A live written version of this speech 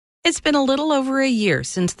It's been a little over a year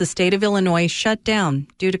since the state of Illinois shut down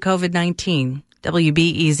due to COVID-19.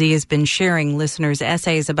 WBEZ has been sharing listeners'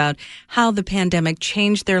 essays about how the pandemic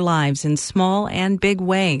changed their lives in small and big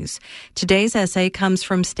ways. Today's essay comes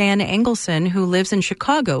from Stan Engelsen, who lives in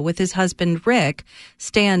Chicago with his husband, Rick.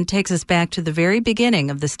 Stan takes us back to the very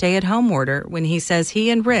beginning of the stay-at-home order when he says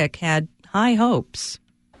he and Rick had high hopes.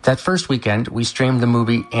 That first weekend, we streamed the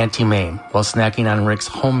movie Auntie Mame while snacking on Rick's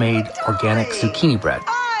homemade organic zucchini bread.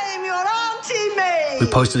 I'm your Auntie Mame! We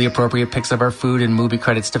posted the appropriate pics of our food and movie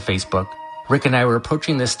credits to Facebook. Rick and I were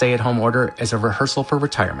approaching this stay-at-home order as a rehearsal for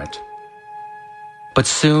retirement. But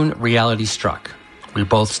soon, reality struck. We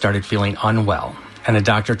both started feeling unwell, and a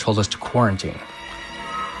doctor told us to quarantine.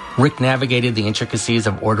 Rick navigated the intricacies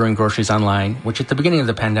of ordering groceries online, which at the beginning of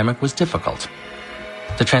the pandemic was difficult.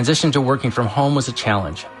 The transition to working from home was a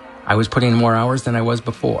challenge. I was putting in more hours than I was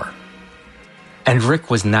before. And Rick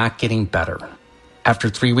was not getting better. After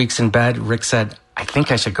 3 weeks in bed, Rick said, "I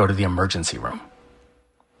think I should go to the emergency room."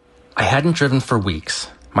 I hadn't driven for weeks.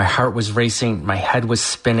 My heart was racing, my head was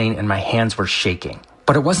spinning, and my hands were shaking.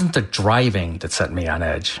 But it wasn't the driving that set me on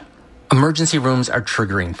edge. Emergency rooms are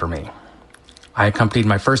triggering for me. I accompanied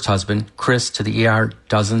my first husband, Chris, to the ER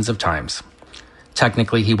dozens of times.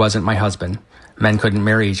 Technically, he wasn't my husband. Men couldn't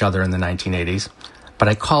marry each other in the 1980s. But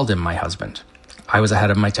I called him my husband. I was ahead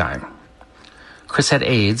of my time. Chris had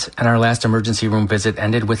AIDS, and our last emergency room visit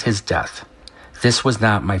ended with his death. This was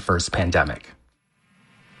not my first pandemic.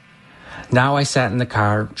 Now I sat in the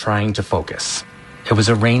car trying to focus. It was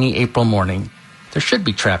a rainy April morning. There should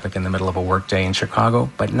be traffic in the middle of a workday in Chicago,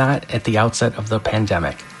 but not at the outset of the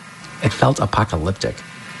pandemic. It felt apocalyptic.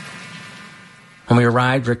 When we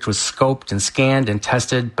arrived, Rick was scoped and scanned and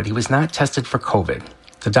tested, but he was not tested for COVID.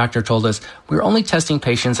 The doctor told us, "We're only testing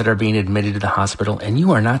patients that are being admitted to the hospital, and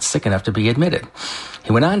you are not sick enough to be admitted."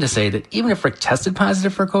 He went on to say that even if Rick tested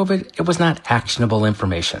positive for COVID, it was not actionable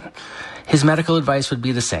information. His medical advice would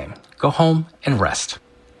be the same. Go home and rest.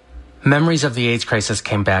 Memories of the AIDS crisis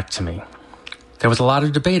came back to me. There was a lot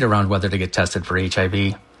of debate around whether to get tested for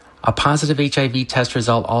HIV. A positive HIV test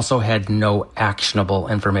result also had no actionable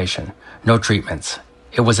information, no treatments.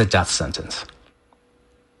 It was a death sentence.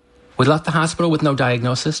 We left the hospital with no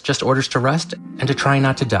diagnosis, just orders to rest and to try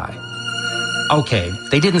not to die. Okay,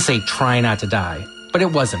 they didn't say try not to die, but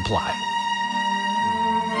it was implied.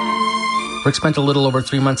 Rick spent a little over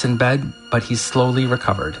 3 months in bed, but he slowly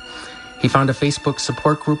recovered. He found a Facebook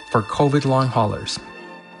support group for COVID long haulers.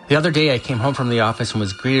 The other day, I came home from the office and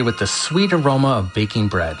was greeted with the sweet aroma of baking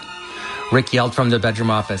bread. Rick yelled from the bedroom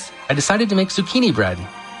office, "I decided to make zucchini bread."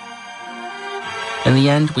 In the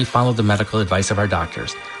end, we followed the medical advice of our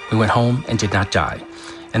doctors. We went home and did not die.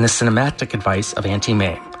 And the cinematic advice of Auntie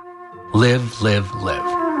Mame: live, live, live.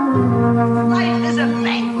 Life is a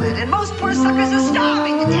banquet, and most poor suckers are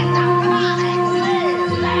starving to death.